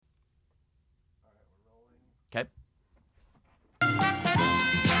Okay.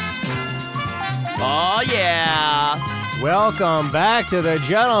 Oh, yeah. Welcome back to the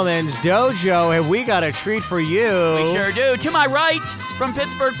Gentleman's Dojo, and we got a treat for you. We sure do. To my right, from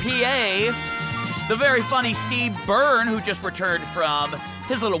Pittsburgh, PA, the very funny Steve Byrne, who just returned from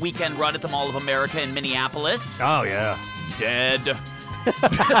his little weekend run at the Mall of America in Minneapolis. Oh, yeah. Dead.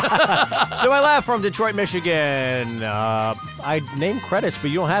 To my left, from Detroit, Michigan, I named credits, but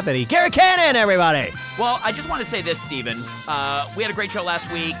you don't have any. Gary Cannon, everybody. Well, I just want to say this, Steven. We had a great show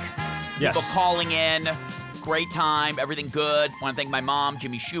last week. Yes. People calling in. Great time. Everything good. Want to thank my mom,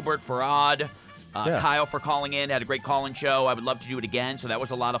 Jimmy Schubert, Farad, Kyle for calling in. Had a great call-in show. I would love to do it again, so that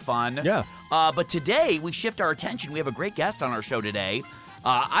was a lot of fun. Yeah. But today, we shift our attention. We have a great guest on our show today.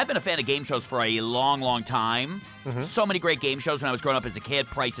 I've been a fan of game shows for a long, long time. Mm-hmm. So many great game shows when I was growing up as a kid.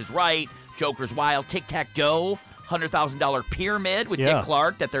 Price is Right, Joker's Wild, Tic-Tac-Toe, $100,000 Pyramid with Dick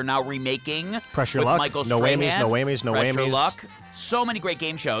Clark that they're now remaking. Pressure with Luck. Michael No Strahan. Whammies, No Whammies, No Pressure Whammies. Luck. So many great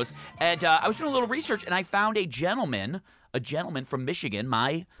game shows. And I was doing a little research, and I found a gentleman from Michigan,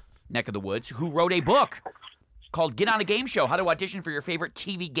 my neck of the woods, who wrote a book called Get on a Game Show, How to Audition for Your Favorite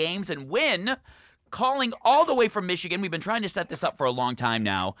TV Games and Win. Calling all the way from Michigan. We've been trying to set this up for a long time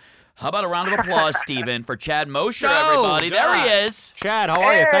now. How about a round of applause, Stephen, for Chad Mosher, everybody. There he is. Chad, how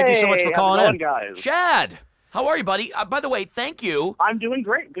are you? Thank you so much for calling in. Guys? Chad, how are you, buddy? By the way, thank you. I'm doing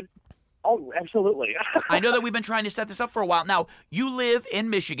great. Good. Oh, absolutely. I know that we've been trying to set this up for a while. Now, you live in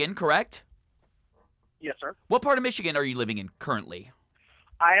Michigan, correct? Yes, sir. What part of Michigan are you living in currently?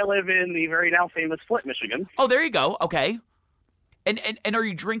 I live in the very now famous Flint, Michigan. Oh, there you go. Okay. And are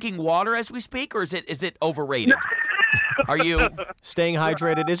you drinking water as we speak, or is it overrated? Are you staying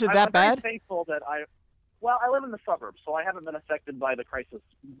hydrated? Is it that I'm bad? very thankful that I live in the suburbs, so I haven't been affected by the crisis,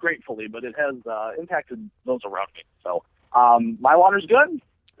 gratefully, but it has impacted those around me. So my water's good.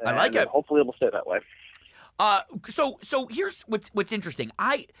 I like it. Hopefully, it will stay that way. So here's what's interesting.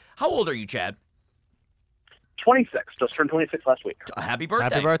 How old are you, Chad? 26. Just turned 26 last week. Happy birthday.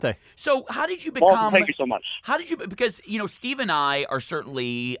 Happy birthday. So how did you become... Well, thank you so much. How did you... Because, Steve and I are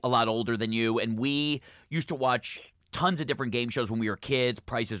certainly a lot older than you, and we used to watch tons of different game shows when we were kids.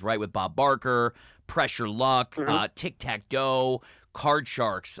 Price is Right with Bob Barker, Pressure Luck, Tic-Tac-Toe, Card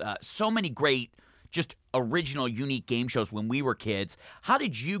Sharks. So many great, just original, unique game shows when we were kids. How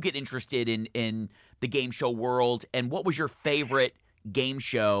did you get interested in the game show world, and what was your favorite game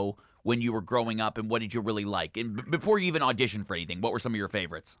show when you were growing up, and what did you really like? And before you even auditioned for anything, what were some of your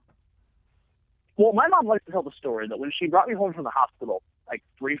favorites? Well, my mom likes to tell the story that when she brought me home from the hospital, like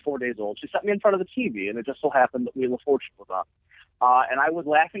 3-4 days old, she set me in front of the TV, and it just so happened that Wheel of Fortune was on. And I was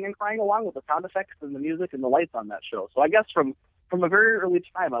laughing and crying along with the sound effects and the music and the lights on that show. So I guess from a very early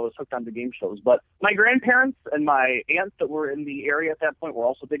time, I was hooked onto game shows. But my grandparents and my aunts that were in the area at that point were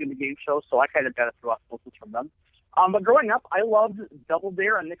also big into game shows, so I kind of got it through osmosis from them. But growing up, I loved Double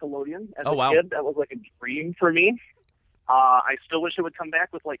Dare on Nickelodeon. As a kid, that was like a dream for me. I still wish it would come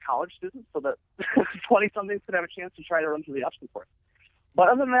back with like college students so that 20-somethings could have a chance to try to run through the obstacle course. But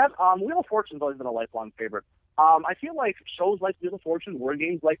other than that, Wheel of Fortune's always been a lifelong favorite. I feel like shows like Wheel of Fortune, word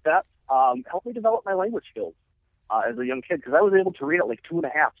games like that, helped me develop my language skills as a young kid because I was able to read at like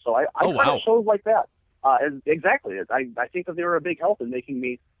 2.5. So I tried shows like that. Exactly. I think that they were a big help in making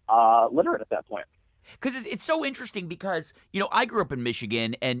me literate at that point. Because it's so interesting because, I grew up in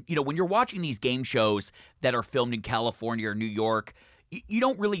Michigan, and, when you're watching these game shows that are filmed in California or New York, you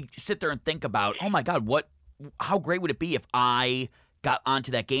don't really sit there and think about, oh, my God, how great would it be if I got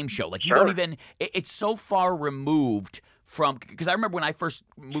onto that game show? Like, you don't even – it's so far removed from – because I remember when I first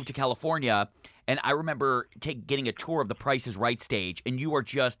moved to California, and I remember getting a tour of the Price is Right stage, and you are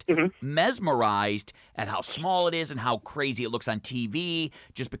just mesmerized at how small it is and how crazy it looks on TV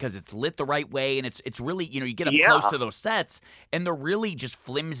just because it's lit the right way, and it's really, you get up close to those sets, and they're really just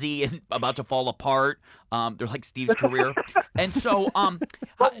flimsy and about to fall apart. They're like Steve's career. And so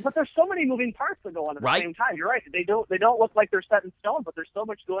but there's so many moving parts that go on at the same time. You're right. They don't look like they're set in stone, but there's so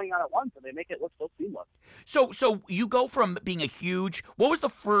much going on at once, and they make it look so seamless. So you go from being a huge – what was the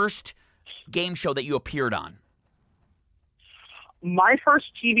first – game show that you appeared on? My first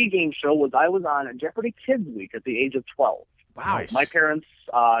TV game show was I was on Jeopardy Kids Week at the age of 12. Wow. Nice. My parents,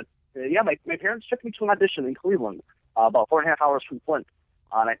 my parents took me to an audition in Cleveland, about 4.5 hours from Flint.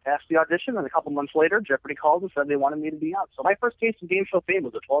 And I passed the audition, and a couple months later, Jeopardy called and said they wanted me to be on. So my first taste of game show fame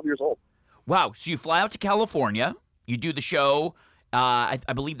was at 12 years old. Wow. So you fly out to California, you do the show. I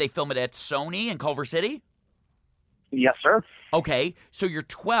believe they film it at Sony in Culver City? Yes, sir. Okay, so you're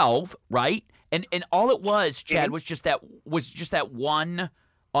 12, right? And all it was, Chad, was just that one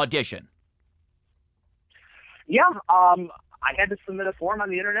audition. Yeah. I had to submit a form on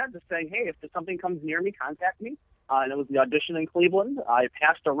the internet just saying, hey, if something comes near me, contact me. And it was the audition in Cleveland. I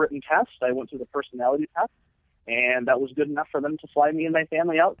passed a written test. I went through the personality test, and that was good enough for them to fly me and my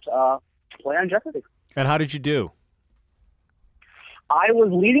family out to play on Jeopardy. And how did you do? I was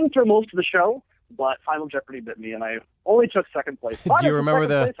leading through most of the show, but Final Jeopardy bit me, and I only took second place. Do you remember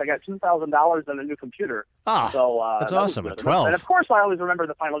place, I got $2,000 and a new computer. So that's that awesome. was At good. 12. And of course, I always remember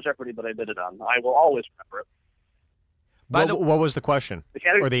the Final Jeopardy that I did it on. I will always remember it. What was the question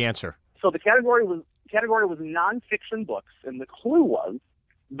or the answer? So the category was nonfiction books, and the clue was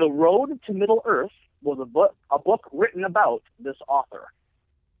The Road to Middle Earth was a book written about this author.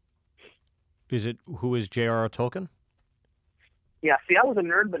 Who is J.R.R. Tolkien? Yeah, see, I was a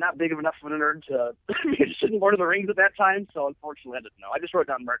nerd, but not big enough of a nerd to be interested in Lord of the Rings at that time, so unfortunately I didn't know. I just wrote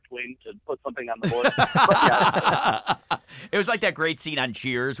down Mark Twain to put something on the board. But yeah. It was like that great scene on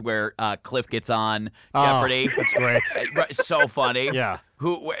Cheers where Cliff gets on Jeopardy. That's great. So funny. Yeah.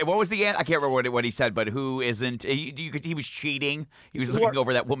 What was the answer? I can't remember what he said, but who isn't? He was cheating. He was looking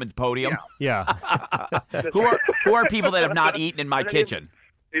over that woman's podium. Yeah. Who are people that have not eaten in my kitchen?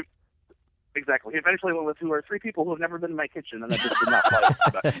 Exactly. He eventually went with who are three people who have never been in my kitchen, and that just did not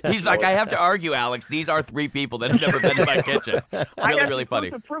like. He's like, I have to argue, Alex. These are three people that have never been in my kitchen. Really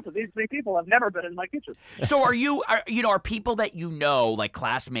funny. Proof that these three people have never been in my kitchen. So are people that like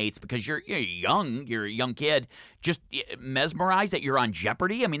classmates, because you're a young kid, just mesmerized that you're on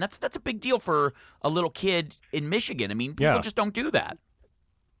Jeopardy? I mean, that's a big deal for a little kid in Michigan. I mean, people just don't do that.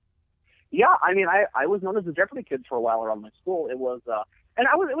 Yeah, I mean, I was known as the Jeopardy kid for a while around my school. It was. And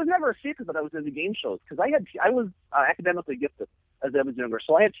it was never a secret that I was into game shows, because I was academically gifted as I was younger.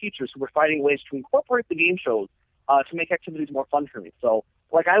 So I had teachers who were finding ways to incorporate the game shows to make activities more fun for me. So,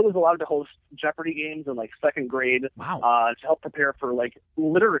 like, I was allowed to host Jeopardy games in, like, second grade to help prepare for, like,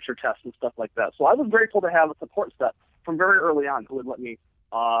 literature tests and stuff like that. So I was grateful to have a support set from very early on who would let me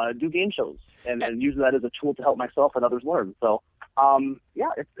do game shows and use that as a tool to help myself and others learn. So,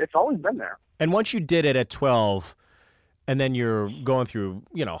 it's always been there. And once you did it at 12... and then you're going through,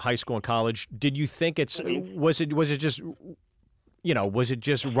 high school and college. Did you think was it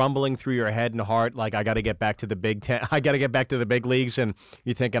just rumbling through your head and heart, like, I got to get back to the Big Ten, I got to get back to the big leagues, and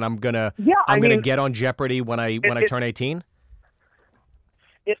you're thinking I'm gonna get on Jeopardy when I turn 18?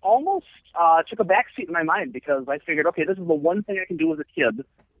 It almost took a backseat in my mind, because I figured, okay, this is the one thing I can do as a kid,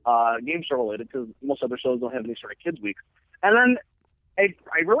 game show related, because most other shows don't have any sort of kids week, and then. I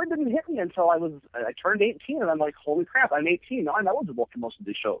really didn't hit me until I turned 18, and I'm like, holy crap, I'm 18. Now I'm eligible for most of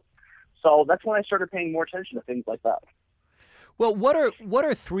these shows. So that's when I started paying more attention to things like that. Well, what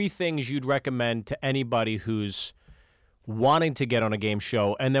are three things you'd recommend to anybody who's wanting to get on a game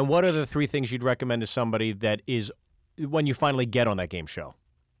show? And then what are the three things you'd recommend to somebody that is when you finally get on that game show?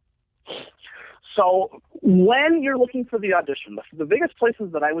 So when you're looking for the audition, the biggest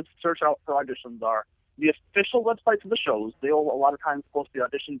places that I would search out for auditions are the official websites of the shows. They'll a lot of times post the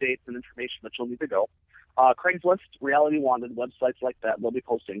audition dates and information that you'll need to go. Craigslist, Reality Wanted, websites like that, they'll be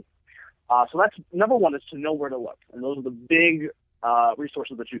posting. So that's number one, is to know where to look. And those are the big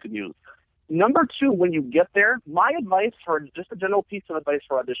resources that you can use. Number two, when you get there, my advice just a general piece of advice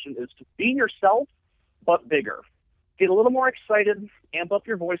for audition is to be yourself, but bigger. Get a little more excited, amp up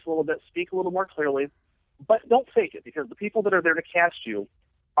your voice a little bit, speak a little more clearly, but don't fake it, because the people that are there to cast you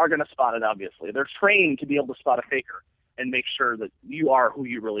are going to spot it, obviously. They're trained to be able to spot a faker and make sure that you are who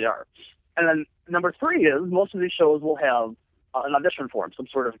you really are. And then number three is most of these shows will have an audition form, some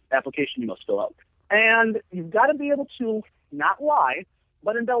sort of application you must fill out. And you've got to be able to not lie,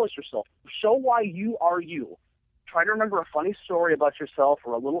 but embellish yourself. Show why you are you. Try to remember a funny story about yourself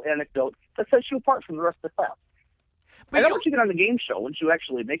or a little anecdote that sets you apart from the rest of the class. And then once you get on the game show, once you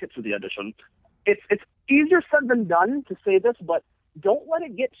actually make it through the audition, it's easier said than done to say this, but don't let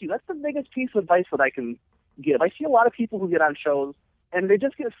it get to you. That's the biggest piece of advice that I can give. I see a lot of people who get on shows, and they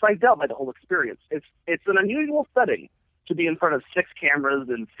just get psyched out by the whole experience. It's an unusual setting to be in front of 6 cameras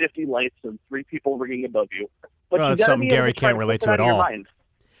and 50 lights and 3 people ringing above you. But that's something Gary can't relate to at all.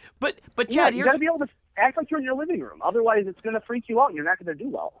 But Chad, you got to be able to act like you're in your living room. Otherwise, it's going to freak you out, and you're not going to do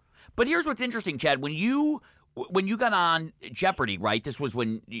well. But here's what's interesting, Chad. When you got on Jeopardy, right? This was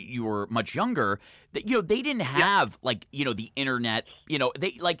when you were much younger. That they didn't have the internet.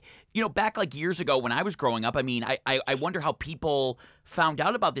 Back years ago when I was growing up. I mean, I wonder how people found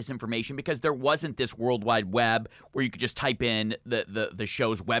out about this information, because there wasn't this World Wide Web where you could just type in the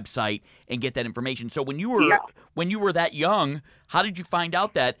show's website and get that information. So when you were that young, how did you find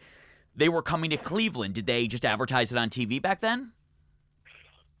out that they were coming to Cleveland? Did they just advertise it on TV back then?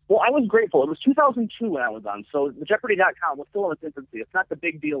 Well, I was grateful. It was 2002 when I was on, so the Jeopardy.com was still in its infancy. It's not the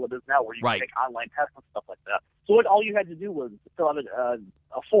big deal it is now where you Right. can take online tests and stuff like that. So all you had to do was fill out a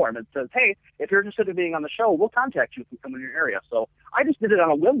form. It says, hey, if you're interested in being on the show, we'll contact you if we come in your area. So I just did it on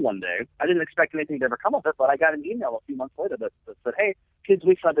a whim one day. I didn't expect anything to ever come of it, but I got an email a few months later that said, hey, Kids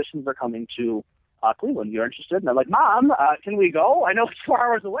Week's auditions are coming to Cleveland. You're interested? And I'm like, Mom, can we go? I know it's 4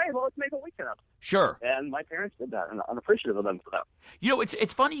 hours away, but let's make a weekend of it. Sure. And my parents did that, and I'm appreciative of them for that.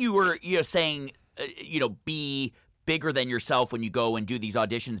 It's funny you were saying be bigger than yourself when you go and do these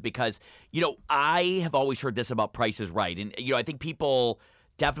auditions, because I have always heard this about Price is Right, and I think people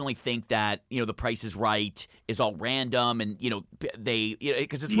definitely think that the Price is Right is all random, and they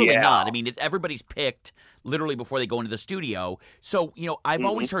because it's really not. I mean, everybody's picked literally before they go into the studio. So I've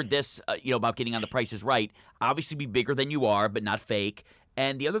always heard this about getting on the Price is Right. Obviously, be bigger than you are, but not fake.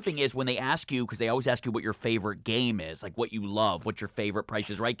 And the other thing is, when they ask you, because they always ask you what your favorite game is, like what you love, what's your favorite Price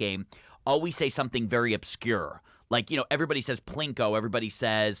is Right game, always say something very obscure. Like, everybody says Plinko, everybody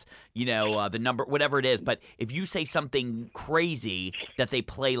says, the number, whatever it is. But if you say something crazy that they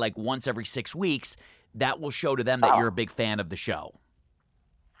play like once every 6 weeks, that will show to them that you're a big fan of the show.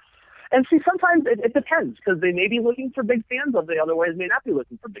 And see, sometimes it depends, because they may be looking for big fans, of the other ways may not be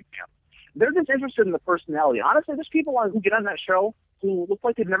looking for big fans. They're just interested in the personality. Honestly, there's people who get on that show who look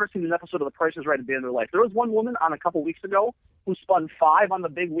like they've never seen an episode of The Price is Right at the end of their life. There was one woman on a couple weeks ago who spun 5 on the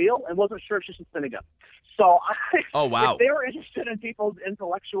big wheel and wasn't sure if she should spin again. So oh, wow. If they were interested in people's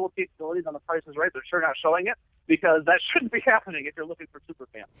intellectual capabilities on The Price is Right, they're sure not showing it, because that shouldn't be happening if you're looking for super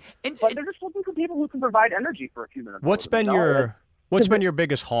fans. But they're just looking for people who can provide energy for a few minutes. What's been your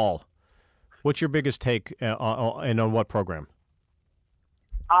biggest haul? What's your biggest take and on what program?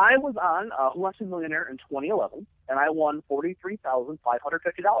 I was on Who Wants to Be a Millionaire in 2011, and I won $43,550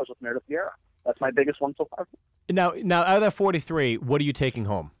 with Meredith Vieira. That's my biggest one so far. Now, out of that 43, what are you taking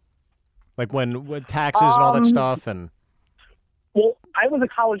home? Like when taxes and all that stuff? Well, I was a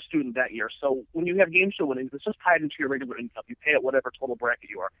college student that year, so when you have game show winnings, it's just tied into your regular income. You pay at whatever total bracket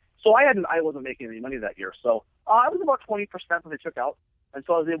you are. So I wasn't making any money that year, so I was about 20% that they took out, and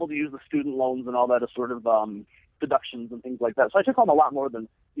so I was able to use the student loans and all that as sort of deductions and things like that. So I took home a lot more than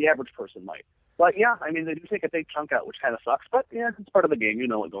the average person might. But yeah, I mean, they do take a big chunk out, which kind of sucks. But yeah, it's part of the game. You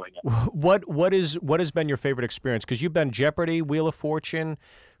know it going in. What has been your favorite experience? Because you've been Jeopardy, Wheel of Fortune,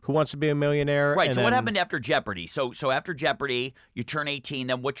 Who Wants to Be a Millionaire. Right. And so what happened after Jeopardy? So after Jeopardy, you turn 18.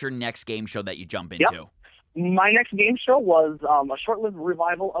 Then what's your next game show that you jump into? Yep. My next game show was a short-lived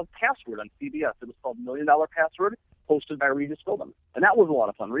revival of Password on CBS. It was called $1 Million Password, hosted by Regis Philbin, and that was a lot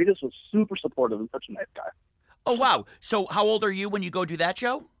of fun. Regis was super supportive and such a nice guy. Oh, wow. So how old are you when you go do that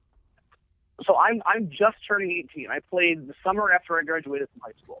show? So I'm just turning 18. I played the summer after I graduated from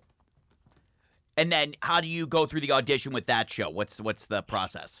high school. And then how do you go through the audition with that show? What's the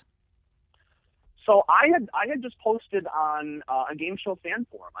process? So I had just posted on a game show fan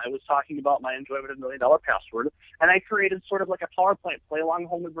forum. I was talking about my enjoyment of $1 Million Password, and I created sort of like a PowerPoint play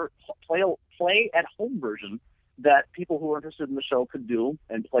at home version that people who were interested in the show could do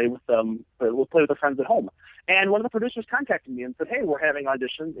and play with their friends at home. And one of the producers contacted me and said, "Hey, we're having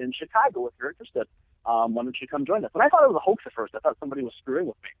auditions in Chicago. If you're interested, why don't you come join us?" And I thought it was a hoax at first. I thought somebody was screwing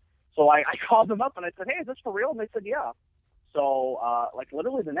with me. So I called them up and I said, "Hey, is this for real?" And they said, "Yeah." So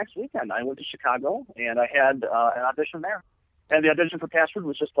literally the next weekend, I went to Chicago and I had an audition there. And the audition for Password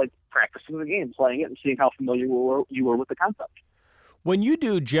was just like practicing the game, playing it, and seeing how familiar you were with the concept. When you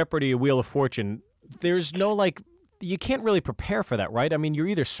do Jeopardy or Wheel of Fortune, there's no you can't really prepare for that, right? I mean, you're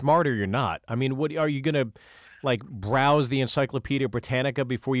either smart or you're not. I mean, what are you going to browse the Encyclopedia Britannica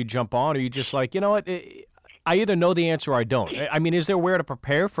before you jump on? Or are you just like, you know what, I either know the answer or I don't? I mean, is there where to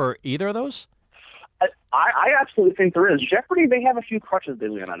prepare for either of those? I absolutely think there is. Jeopardy, they have a few crutches they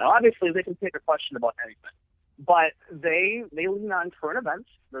lean on. Now, obviously, they can take a question about anything. But they lean on current events.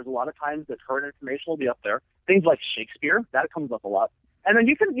 There's a lot of times that current information will be up there. Things like Shakespeare, that comes up a lot. And then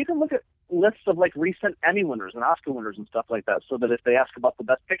you can look at lists of recent Emmy winners and Oscar winners and stuff like that, so that if they ask about the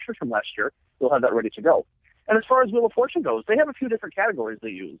best picture from last year, you'll have that ready to go. And as far as Wheel of Fortune goes, they have a few different categories they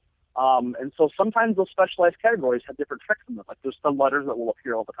use. And so sometimes those specialized categories have different tricks in them. Like there's some letters that will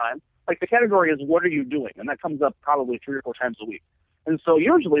appear all the time. Like the category is "What are you doing?" And that comes up probably 3 or 4 times a week. And so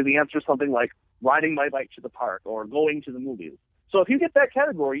usually the answer is something like riding my bike to the park or going to the movies. So if you get that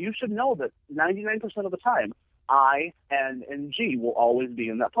category, you should know that 99% of the time, I, N, and G will always be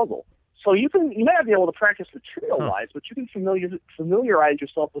in that puzzle. So you may not be able to practice material-wise, but you can familiarize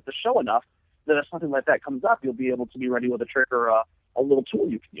yourself with the show enough that if something like that comes up, you'll be able to be ready with a trick or a little tool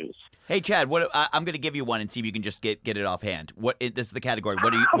you can use. Hey, Chad, I'm going to give you one and see if you can just get it offhand. This is the category.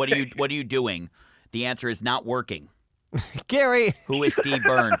 What are you doing? The answer is not working. Gary, Who is Steve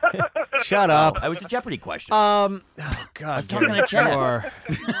Byrne? shut up. That was a Jeopardy question. Oh God, I was talking Gary, to Chad. you are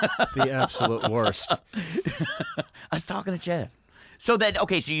the absolute worst. I was talking to Chad. So then,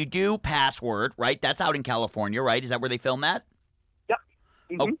 okay, so you do Password, right? That's out in California, right? Is that where they film that? Yep.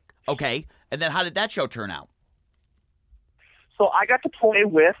 Mhm. Oh, okay. And then how did that show turn out? So I got to play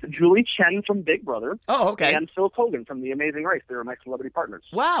with Julie Chen from Big Brother Oh, okay. and Phil Kogan from The Amazing Race. They were my celebrity partners.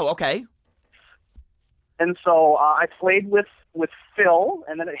 Wow, okay. And so I played with Phil,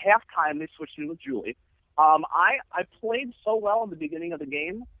 and then at halftime they switched in with Julie. I played so well in the beginning of the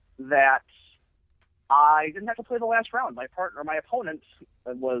game that I didn't have to play the last round. My opponent,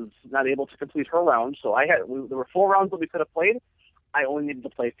 was not able to complete her round, so there were 4 rounds that we could have played. I only needed to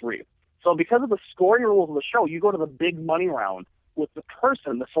play 3. So because of the scoring rules of the show, you go to the big money round with the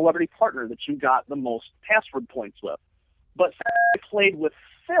person, the celebrity partner that you got the most password points with. But since I played with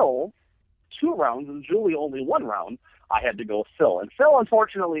Phil 2 rounds and Julie only 1 round, I had to go with Phil. And Phil,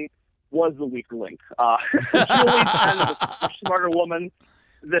 unfortunately, was the weaker link. Julie kind of a much smarter woman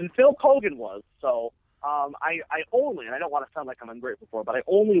than Phil Kogan was. So I only, and I don't want to sound like I'm ungrateful for it, but I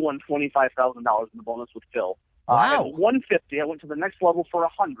only won $25,000 in the bonus with Phil. Wow. At 150, I went to the next level for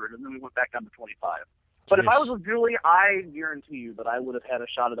 100, and then we went back down to 25. But if I was with Julie, I guarantee you that I would have had a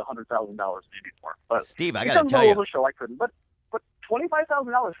shot at $100,000, maybe more. But Steve, I got to tell because of the you. rules of the show, I couldn't. But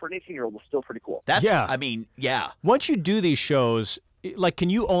 $25,000 for an 18-year-old was still pretty cool. That's, Yeah. I mean, yeah. Once you do these shows, like, can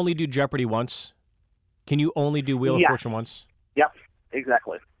you only do Jeopardy once? Can you only do Wheel of Yeah. Fortune once? Yep,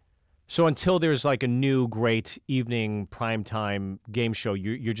 exactly. So until there's like a new great evening primetime game show,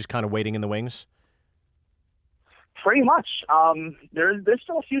 you're just kind of waiting in the wings? Pretty much. There's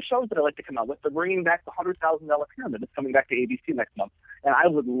still a few shows that I like to come out with. They're bringing back the $100,000 Pyramid. It's coming back to ABC next month, and I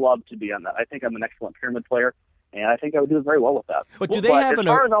would love to be on that. I think I'm an excellent pyramid player, and I think I would do very well with that. But do they have as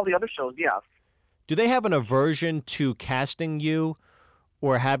far as all the other shows, yeah. do they have an aversion to casting you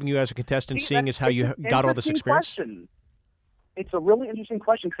or having you as a contestant, seeing as how you got all this experience? Question. It's a really interesting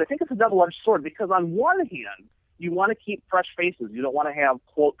question because I think it's a double-edged sword. Because on one hand, you want to keep fresh faces. You don't want to have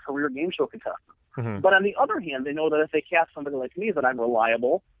quote career game show contestants. Mm-hmm. But on the other hand, they know that if they cast somebody like me, that I'm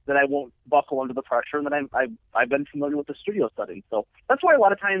reliable, that I won't buckle under the pressure, and that I've been familiar with the studio setting. So that's why a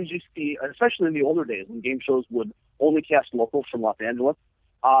lot of times you see, especially in the older days when game shows would only cast locals from Los Angeles,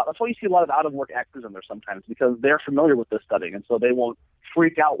 that's why you see a lot of out-of-work actors in there sometimes, because they're familiar with this setting, and so they won't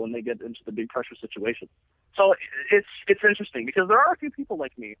freak out when they get into the big pressure situation. So it's interesting because there are a few people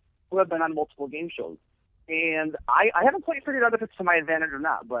like me who have been on multiple game shows, and I haven't quite figured out if it's to my advantage or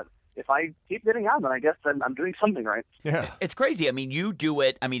not, but if I keep getting on, then I guess I'm doing something right. Yeah. It's crazy. I mean, you do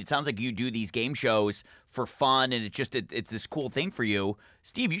it. I mean, it sounds like you do these game shows for fun, and it's this cool thing for you.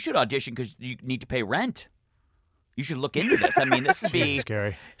 Steve, you should audition because you need to pay rent. You should look into this. I mean, this would be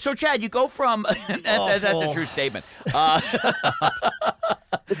scary. So, Chad, you go from that's a true statement. So,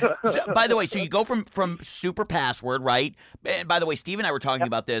 by the way, so you go from Super Password, right? And by the way, Steve and I were talking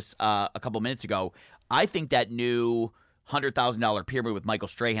about this a couple minutes ago. I think that new $100,000 pyramid with Michael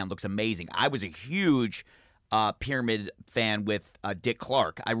Strahan looks amazing. I was a huge pyramid fan with Dick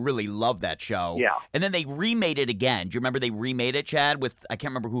Clark. I really love that show. Yeah. And then they remade it again. Do you remember they remade it, Chad? With I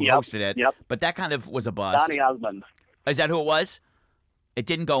can't remember who hosted it. Yep. But that kind of was a bust. Donny Osmond. Is that who it was? It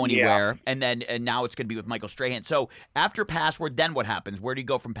didn't go anywhere, and now it's going to be with Michael Strahan. So after Password, then what happens? Where do you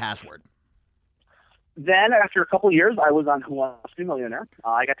go from Password? Then, after a couple of years, I was on Who Wants to Be a Millionaire.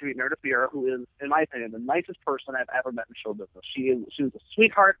 I got to meet Meredith Vieira, who is, in my opinion, the nicest person I've ever met in show business. She was a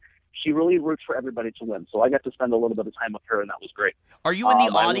sweetheart. She really roots for everybody to win. So I got to spend a little bit of time with her, and that was great. Are you in the I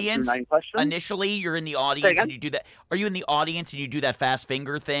went through audience 9 questions. initially? You're in the audience, and you do that. Are you in the audience and you do that fast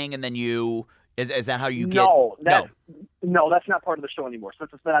finger thing, and then you is that how you get? No, that's not part of the show anymore.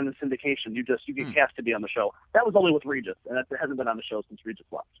 Since it's been on the syndication, you get cast to be on the show. That was only with Regis, and it hasn't been on the show since Regis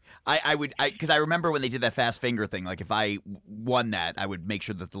left. Because I remember when they did that fast finger thing. Like if I won that, I would make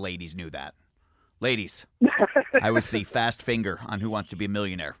sure that the ladies knew that. Ladies, I was the fast finger on Who Wants to Be a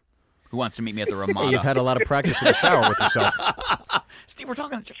Millionaire. Who wants to meet me at the Ramada? You've had a lot of practice in the shower with yourself. Steve, we're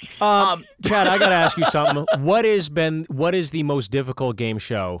talking. Chad, I got to ask you something. What is the most difficult game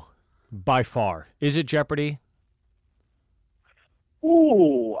show by far? Is it Jeopardy?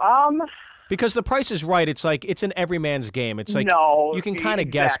 Ooh, Because The Price is Right. It's like it's an everyman's game. It's like no, you can kind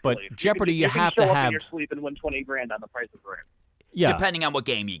of guess, but Jeopardy you have to have. You have. can show up in your sleep and win $20,000 on The Price is Right. Yeah, Depending on what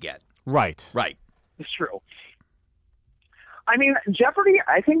game you get. right. Right. It's true. I mean, Jeopardy,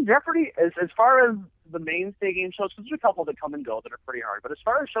 I think Jeopardy, as far as the mainstay game shows, because there's a couple that come and go that are pretty hard, but as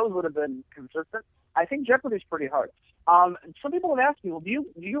far as shows that have been consistent, I think Jeopardy's pretty hard. Some people have asked me, well, do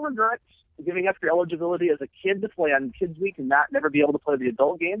you regret giving up your eligibility as a kid to play on Kids Week and never be able to play the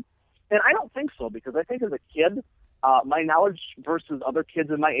adult game? And I don't think so, because I think as a kid, my knowledge versus other kids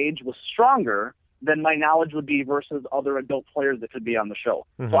in my age was stronger than my knowledge would be versus other adult players that could be on the show.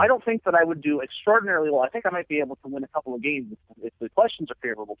 So I don't think that I would do extraordinarily well. I think I might be able to win a couple of games if the questions are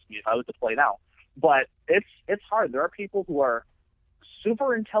favorable to me if I was to play now. But it's hard. There are people who are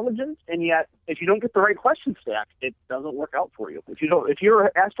super intelligent, and yet if you don't get the right question stack, it doesn't work out for you. If you're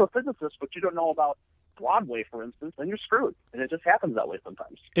an astrophysicist but you don't know about Broadway, for instance, then you're screwed. And it just happens that way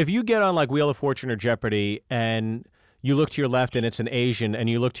sometimes. If you get on like Wheel of Fortune or Jeopardy and you look to your left and it's an Asian, and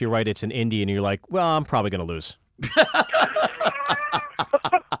you look to your right, it's an Indian, and you're like, well, I'm probably going to lose.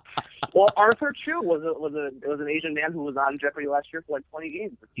 Well, Arthur Chu was an Asian man who was on Jeopardy last year for like 20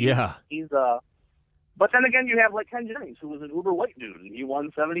 games. He's but then again, you have like Ken Jennings, who was an uber white dude, and he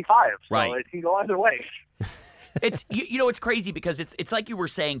won 75. So it can go either way. It's it's crazy because it's like you were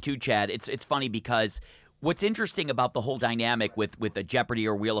saying too, Chad. It's funny because what's interesting about the whole dynamic with a Jeopardy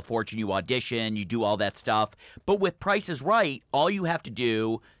or Wheel of Fortune, you audition, you do all that stuff. But with Price is Right, all you have to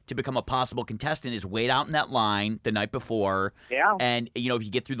do to become a possible contestant is wait out in that line the night before. Yeah. And, if you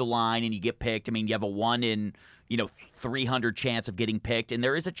get through the line and you get picked, I mean, you have a 1 in, 300 chance of getting picked. And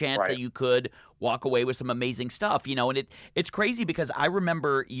there is a chance that you could walk away with some amazing stuff, and it's crazy because I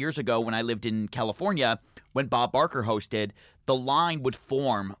remember years ago when I lived in California, when Bob Barker hosted, the line would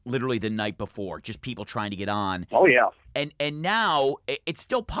form literally the night before, just people trying to get on. Oh, yeah. And now it's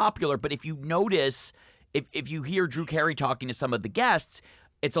still popular, but if you notice, if you hear Drew Carey talking to some of the guests,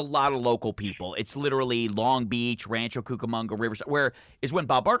 it's a lot of local people. It's literally Long Beach, Rancho Cucamonga, Riverside. Where is when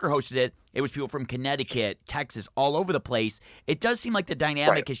Bob Barker hosted it, it was people from Connecticut, Texas, all over the place. It does seem like the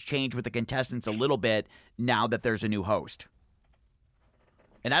dynamic has changed with the contestants a little bit now that there's a new host.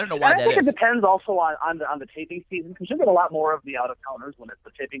 And I don't know why that is. I think it depends also on the taping season, because you get a lot more of the out-of-towners when it's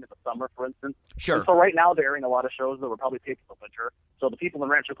the taping in the summer, for instance. Sure. And so right now they're airing a lot of shows that were probably taped in the winter, so the people in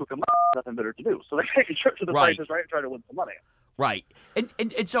Rancho Cucamonga have nothing better to do. So they take a trip to the Price is Right and try to win some money. Right. And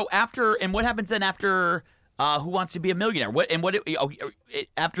so what happens then after Who Wants to Be a Millionaire?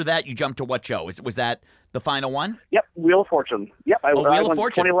 After that you jump to what show? Was that the final one? Yep, Wheel of Fortune. Yep, Wheel of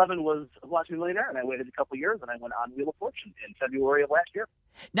Fortune. 2011 was Who Wants to Be a Millionaire, and I waited a couple of years, and I went on Wheel of Fortune in February of last year.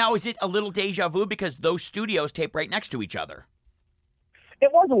 Now, is it a little deja vu because those studios tape right next to each other?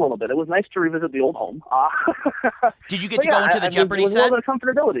 It was a little bit. It was nice to revisit the old home. Did you get to go into the Jeopardy set? It was a little bit of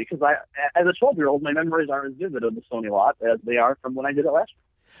comfortability because as a 12-year-old, my memories aren't as vivid of the Sony lot as they are from when I did it last year.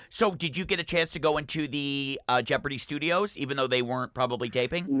 So did you get a chance to go into the Jeopardy studios, even though they weren't probably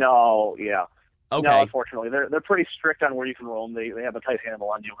taping? No, yeah. Okay. No, unfortunately. They're pretty strict on where you can roam. They have a tight handle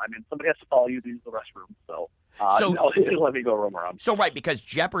on you. I mean, somebody has to follow you to use the restroom. So no, they didn't let me go roam around. So, right, because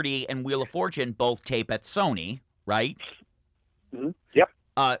Jeopardy and Wheel of Fortune both tape at Sony, right? Mm-hmm. Yep.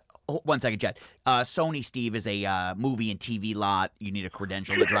 1 second, Chad. Sony, Steve, is a movie and TV lot. You need a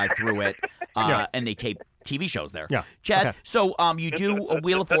credential to drive through it, and they tape TV shows there. Yeah. Chad, okay. So you do a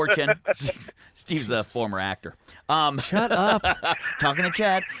Wheel of Fortune. Steve's a former actor. Shut up. Talking to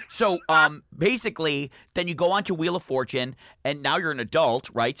Chad. So basically, then you go on to Wheel of Fortune, and now you're an adult,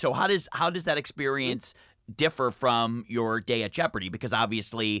 right? So how does that experience differ from your day at Jeopardy? Because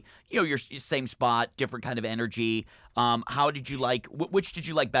obviously, you're same spot, different kind of energy. How did you like? Which did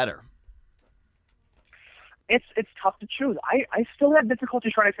you like better? It's tough to choose. I still have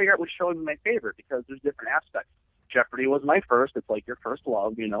difficulty trying to figure out which show is my favorite because there's different aspects. Jeopardy was my first. It's like your first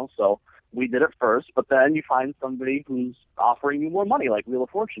love, so we did it first. But then you find somebody who's offering you more money, like Wheel of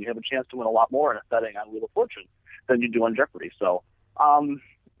Fortune. You have a chance to win a lot more in a setting on Wheel of Fortune than you do on Jeopardy. So, and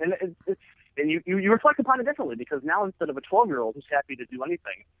you reflect upon it differently because now instead of a 12-year-old who's happy to do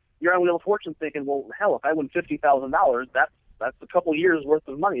anything, you're on Wheel of Fortune thinking, well, hell, if I win $50,000, that's a couple years worth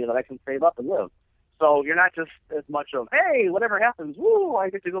of money that I can save up and live. So you're not just as much of, hey, whatever happens, woo,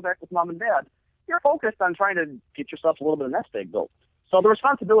 I get to go back with mom and dad. You're focused on trying to get yourself a little bit of nest egg built. So the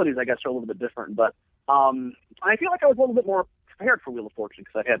responsibilities, I guess, are a little bit different. But I feel like I was a little bit more prepared for Wheel of Fortune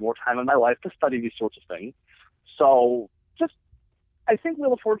because I've had more time in my life to study these sorts of things. So I think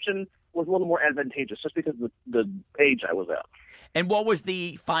Wheel of Fortune was a little more advantageous just because of the age I was at. And what was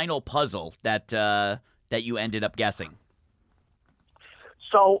the final puzzle that you ended up guessing?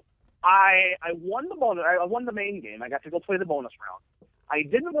 So I won the bonus. I won the main game. I got to go play the bonus round. I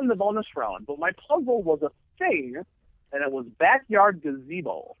didn't win the bonus round, but my puzzle was a thing, and it was backyard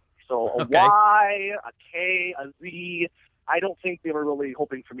gazebo. So a Y, a K, a Z. I don't think they were really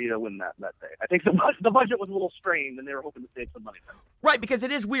hoping for me to win that day. I think the budget was a little strained, and they were hoping to save some money. Right, because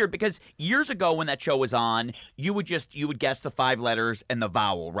it is weird. Because years ago when that show was on, you would guess the 5 letters and the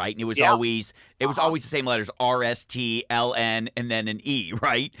vowel, right? And it was always the same letters: R, S, T, L, N, and then an E,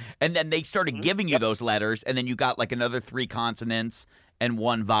 right? And then they started giving you those letters, and then you got like another 3 consonants and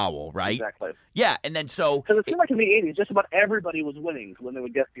one vowel, right? Exactly. Yeah, and then so Because it seemed like in the 80s, just about everybody was winning when they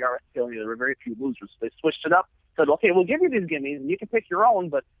would guess the RS skill. There were very few losers. They switched it up, said, okay, we'll give you these gimmies, and you can pick your own,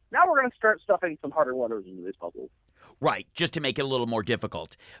 but now we're going to start stuffing some harder letters into these puzzles. right, just to make it a little more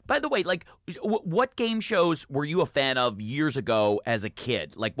difficult. By the way, like, what game shows were you a fan of years ago as a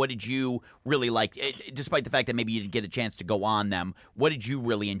kid? Like, what did you really like, despite the fact that maybe you didn't get a chance to go on them? What did you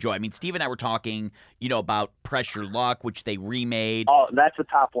really enjoy? I mean, Steve and I were talking, about Press Your Luck, which they remade. Oh, that's a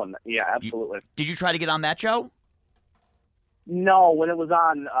top one. Yeah, absolutely. Did you try to get on that show? No, when it was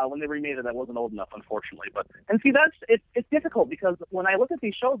on, when they remade it, I wasn't old enough, unfortunately. And see, it's difficult because when I look at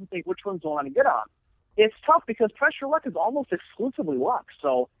these shows and think which ones do I want to get on, it's tough because Press Your Luck is almost exclusively luck.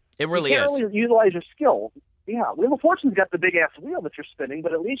 So It really you can't is. really utilize your skill. Yeah, Wheel of Fortune's got the big ass wheel that you're spinning,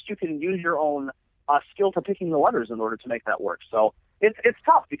 but at least you can use your own skill for picking the letters in order to make that work. So it's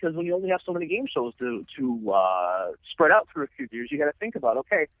tough because when you only have so many game shows to spread out through a few years, you got to think about,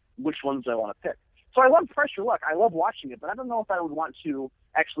 okay, which ones do I want to pick? So I love Press Your Luck. I love watching it, but I don't know if I would want to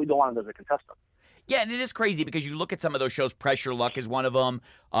actually go on it as a contestant. Yeah, and it is crazy because you look at some of those shows. Press Your Luck is one of them.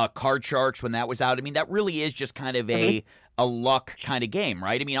 Card Sharks, when that was out. I mean, that really is just kind of a luck kind of game,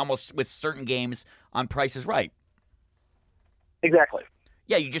 right? I mean, almost with certain games on Price is Right. Exactly.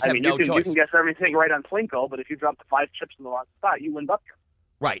 Yeah, you just have no choice. You can guess everything right on Plinko, but if you drop the 5 chips in the wrong spot, you win Buster.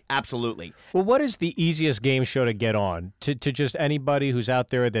 Right, absolutely. Well, what is the easiest game show to get on? To just anybody who's out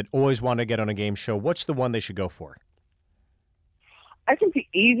there that always want to get on a game show, what's the one they should go for? I think the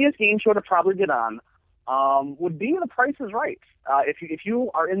easiest game show to probably get on would be The Price is Right. If you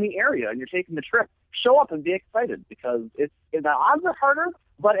are in the area and you're taking the trip, show up and be excited because the odds are harder,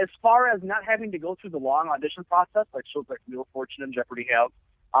 but as far as not having to go through the long audition process like shows like Wheel of Fortune and Jeopardy have,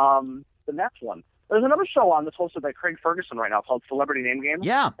 then that's one. There's another show on that's hosted by Craig Ferguson right now called Celebrity Name Game.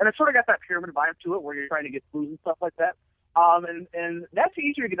 Yeah. And it's sort of got that pyramid vibe to it where you're trying to get clues and stuff like that. And that's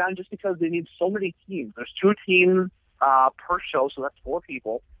easier to get on just because they need so many teams. There's 2 teams per show, so that's 4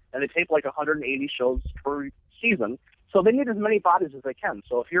 people. And they tape like 180 shows per season. So they need as many bodies as they can.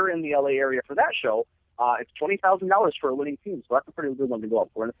 So if you're in the LA area for that show, it's $20,000 for a winning team. So that's a pretty good one to go up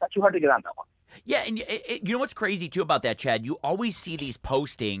for. And it's not too hard to get on that one. Yeah, and you know what's crazy, too, about that, Chad? You always see these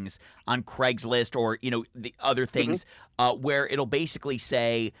postings on Craigslist or, the other things where it'll basically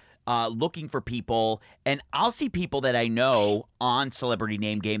say, looking for people, and I'll see people that I know on Celebrity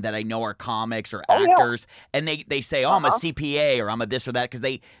Name Game that I know are comics or actors, and they say, I'm a CPA or I'm a this or that,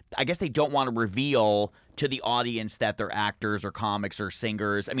 because I guess they don't want to reveal to the audience that they're actors or comics or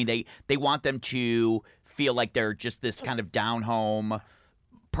singers. I mean, they want them to feel like they're just this kind of down-home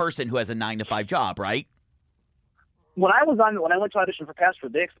person who has a 9-to-5 job, right? When I went to audition for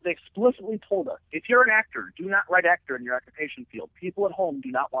Password, they explicitly told us, if you're an actor, do not write actor in your occupation field. People at home do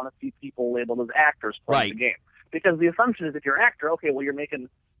not want to see people labeled as actors playing the game. Because the assumption is if you're an actor, okay, well, you're making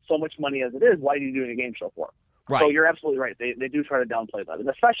so much money as it is, why are you doing a game show for? Right. So you're absolutely right. They do try to downplay that. And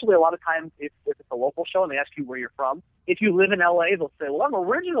especially a lot of times if it's a local show and they ask you where you're from, if you live in L.A., they'll say, well, I'm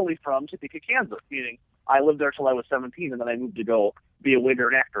originally from Topeka, Kansas, meaning I lived there till I was 17, and then I moved to go be a waiter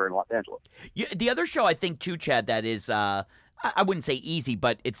and actor in Los Angeles. Yeah, the other show I think, too, Chad, that is, I wouldn't say easy,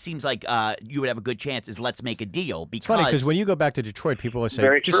 but it seems like you would have a good chance is Let's Make a Deal. Because, it's funny because when you go back to Detroit, people will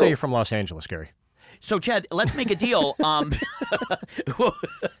say, just say you're from Los Angeles, Gary. So, Chad, Let's Make a Deal.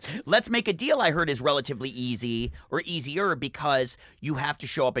 Let's Make a Deal, I heard, is relatively easy or easier because you have to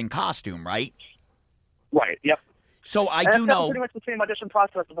show up in costume, right? Right, yep. So I and do know pretty much the same audition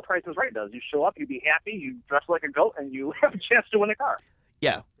process that The Price is Right does. You show up, you be happy, you dress like a goat, and you have a chance to win a car.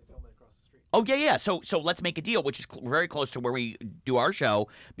 Yeah. Oh, yeah. So Let's Make a Deal, which is very close to where we do our show,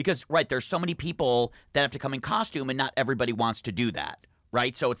 because, right, there's so many people that have to come in costume, and not everybody wants to do that,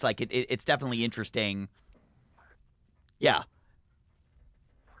 right? So it's like it's definitely interesting. Yeah.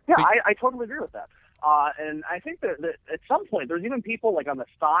 Yeah, I totally agree with that. And I think that at some point, there's even people, like, on the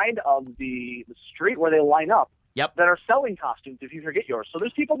side of the street where they line up, Yep. that are selling costumes if you forget yours. So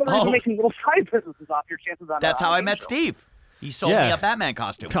there's people that are even making little side businesses off your chances on. That's how I met Steve. He sold me a Batman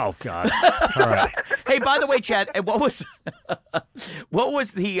costume. Oh God! All right. Hey, by the way, Chad, what was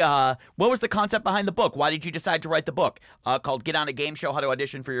the concept behind the book? Why did you decide to write the book called "Get on a Game Show: How to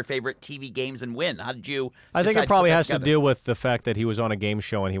Audition for Your Favorite TV Games and Win"? How did you? I think it probably has to deal with the fact that he was on a game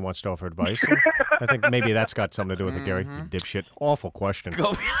show and he wants to offer advice. I think maybe that's got something to do with it, Gary. You dipshit. Awful question.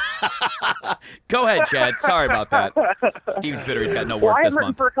 Go ahead, Chad. Sorry about that. Steve's bitter. He's got no work well, I had this written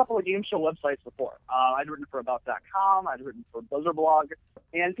month. for a couple of game show websites before. I'd written for About.com. I'd written for BuzzerBlog.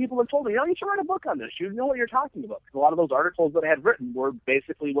 And people have told me, you should write a book on this. You know what you're talking about. Because a lot of those articles that I had written were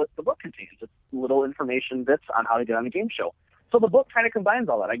basically what the book contains. It's little information bits on how to get on a game show. So the book kind of combines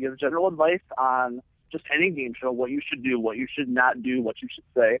all that. I give general advice on just any game show, what you should do, what you should not do, what you should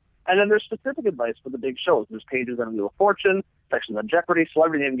say. And then there's specific advice for the big shows. There's pages on Wheel of Fortune, sections on Jeopardy,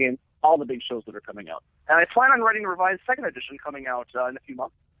 Celebrity Name Game, all the big shows that are coming out. And I plan on writing a revised second edition coming out in a few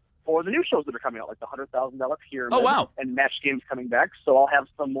months for the new shows that are coming out, like the $100,000 Pyramid and Match Games coming back. So I'll have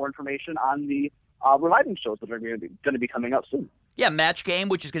some more information on the reviving shows that are going to be coming out soon. Yeah, Match Game,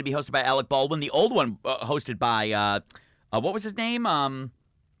 which is going to be hosted by Alec Baldwin. The old one hosted by, what was his name?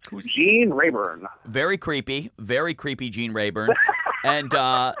 Gene Rayburn. Very creepy Gene Rayburn. And,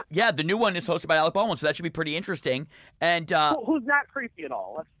 the new one is hosted by Alec Baldwin, so that should be pretty interesting. And who's not creepy at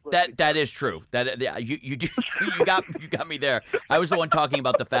all. That is true. You got me there. I was the one talking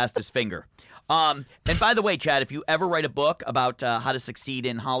about the fastest finger. And by the way, Chad, if you ever write a book about how to succeed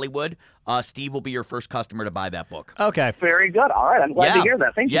in Hollywood, Steve will be your first customer to buy that book. Okay. Very good. All right. I'm glad to hear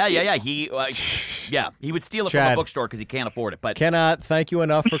that. Thank you. Yeah. He would steal it Chad, from a bookstore because he can't afford it. But cannot thank you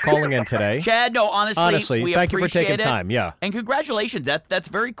enough for calling in today. Chad, no, honestly, we thank you for taking it. time. Yeah. And congratulations. That's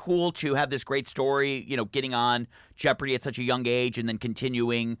very cool to have this great story, getting on Jeopardy at such a young age and then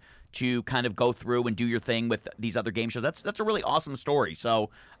continuing to kind of go through and do your thing with these other game shows. That's a really awesome story. So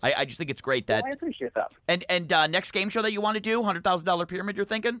I just think it's great that. Well, I appreciate that. And next game show that you want to do, $100,000 Pyramid, you're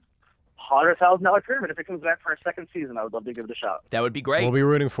thinking? $100,000 Pyramid. If it comes back for a second season, I would love to give it a shot. That would be great. We'll be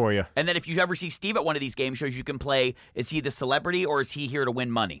rooting for you. And then if you ever see Steve at one of these game shows, you can play, is he the celebrity or is he here to win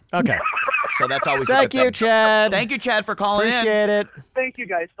money? Okay. So that's always Thank you, Chad. Thank you, Chad, for calling Appreciate it. Thank you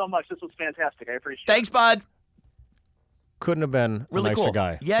guys so much. This was fantastic. I appreciate it. Thanks, bud. Couldn't have been a Really nicer cool.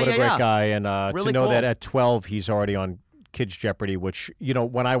 guy. Yeah, what a great guy. And really to know cool. that at 12 he's already on Kids Jeopardy, which,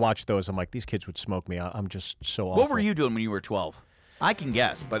 when I watch those, I'm like, these kids would smoke me. I'm just so awful. What were you doing when you were 12? I can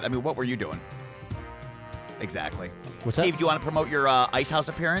guess, but, what were you doing? Exactly. What's Steve, that? do you want to promote your Ice House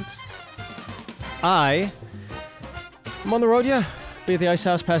appearance? I'm on the road, yeah. Be at the Ice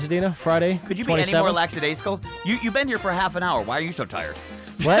House, Pasadena, Friday. Could you be 27th. any more lackadaisical? You've been here for half an hour. Why are you so tired?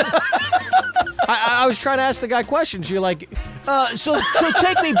 What? I was trying to ask the guy questions. You're like, so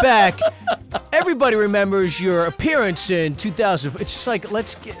take me back. Everybody remembers your appearance in 2000. It's just like,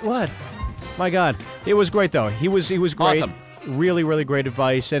 let's get what? My God, it was great though. He was great. Awesome. Really, really great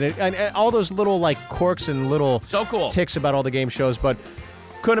advice, and all those little quirks and little So cool. ticks about all the game shows, but.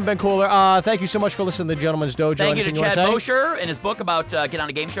 Couldn't have been cooler. Thank you so much for listening to the Gentleman's Dojo. Thank you to Anything Chad wanna say? Mosher and his book about Get on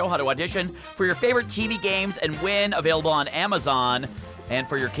a Game Show, How to Audition for your favorite TV games and win, available on Amazon and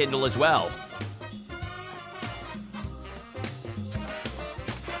for your Kindle as well.